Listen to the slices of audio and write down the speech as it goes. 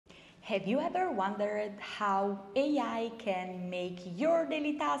Have you ever wondered how AI can make your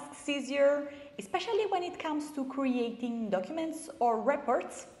daily tasks easier, especially when it comes to creating documents or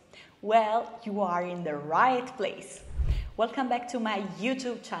reports? Well, you are in the right place. Welcome back to my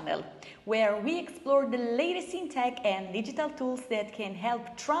YouTube channel, where we explore the latest in tech and digital tools that can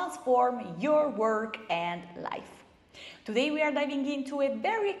help transform your work and life. Today we are diving into a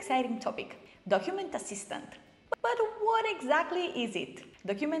very exciting topic, Document Assistant. But what exactly is it?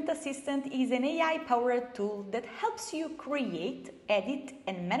 Document Assistant is an AI-powered tool that helps you create, edit,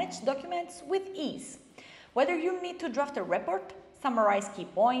 and manage documents with ease. Whether you need to draft a report, summarize key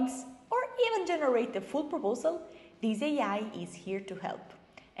points, or even generate a full proposal, this AI is here to help.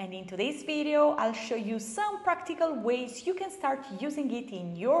 And in today's video, I'll show you some practical ways you can start using it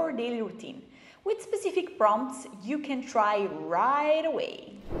in your daily routine, with specific prompts you can try right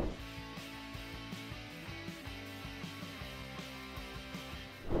away.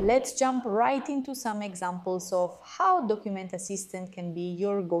 Let's jump right into some examples of how Document Assistant can be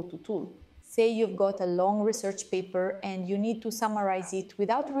your go-to tool. Say you've got a long research paper and you need to summarize it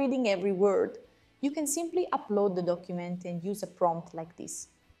without reading every word. You can simply upload the document and use a prompt like this.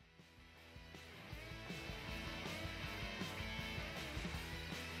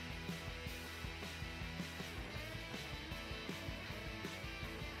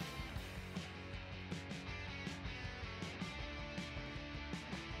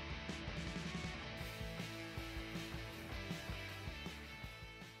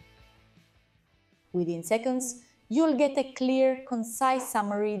 Within seconds, you'll get a clear, concise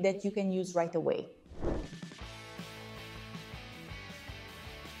summary that you can use right away.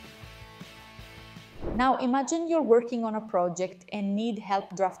 Now imagine you're working on a project and need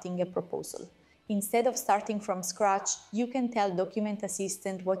help drafting a proposal. Instead of starting from scratch, you can tell Document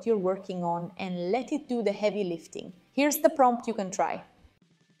Assistant what you're working on and let it do the heavy lifting. Here's the prompt you can try.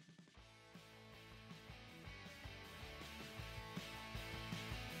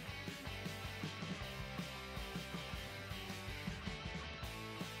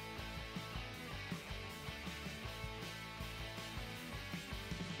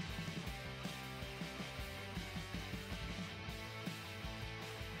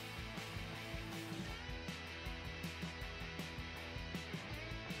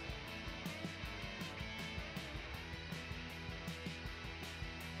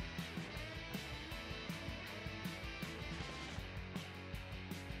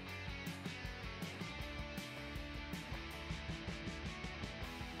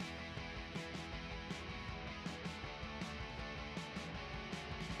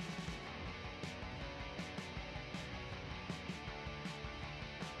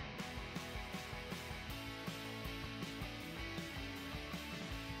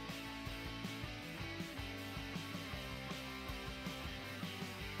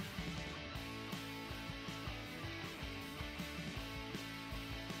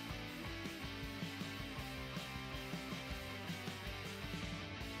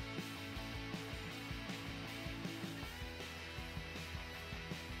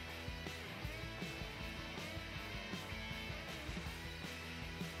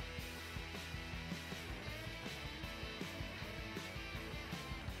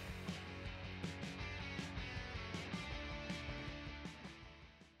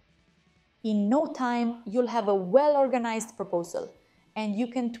 In no time, you'll have a well-organized proposal, and you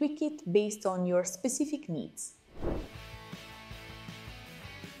can tweak it based on your specific needs.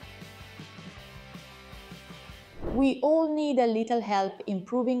 We all need a little help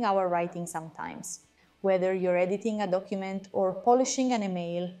improving our writing sometimes. Whether you're editing a document or polishing an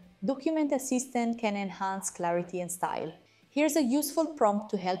email, Document Assistant can enhance clarity and style. Here's a useful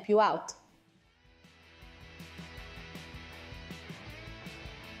prompt to help you out.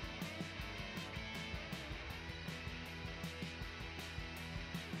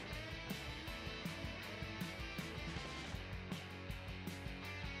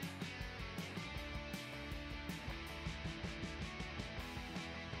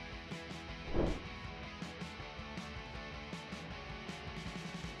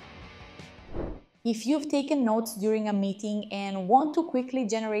 If you've taken notes during a meeting and want to quickly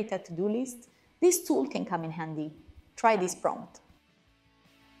generate a to-do list, this tool can come in handy. Try this prompt.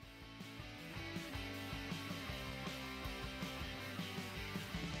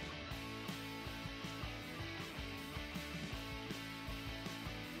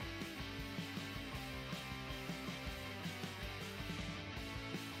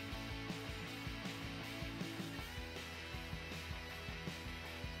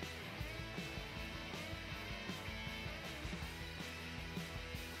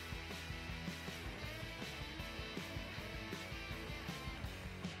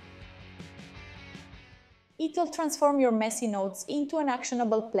 It'll transform your messy notes into an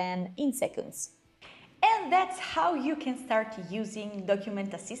actionable plan in seconds. And that's how you can start using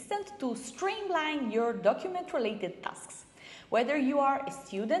Document Assistant to streamline your document-related tasks. Whether you are a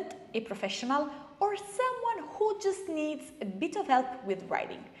student, a professional, or someone who just needs a bit of help with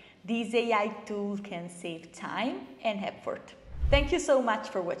writing, this AI tool can save time and effort. Thank you so much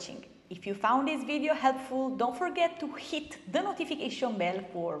for watching. If you found this video helpful, don't forget to hit the notification bell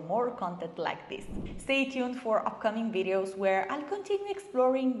for more content like this. Stay tuned for upcoming videos where I'll continue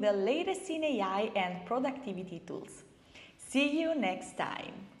exploring the latest in AI and productivity tools. See you next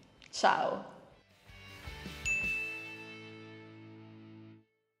time. Ciao!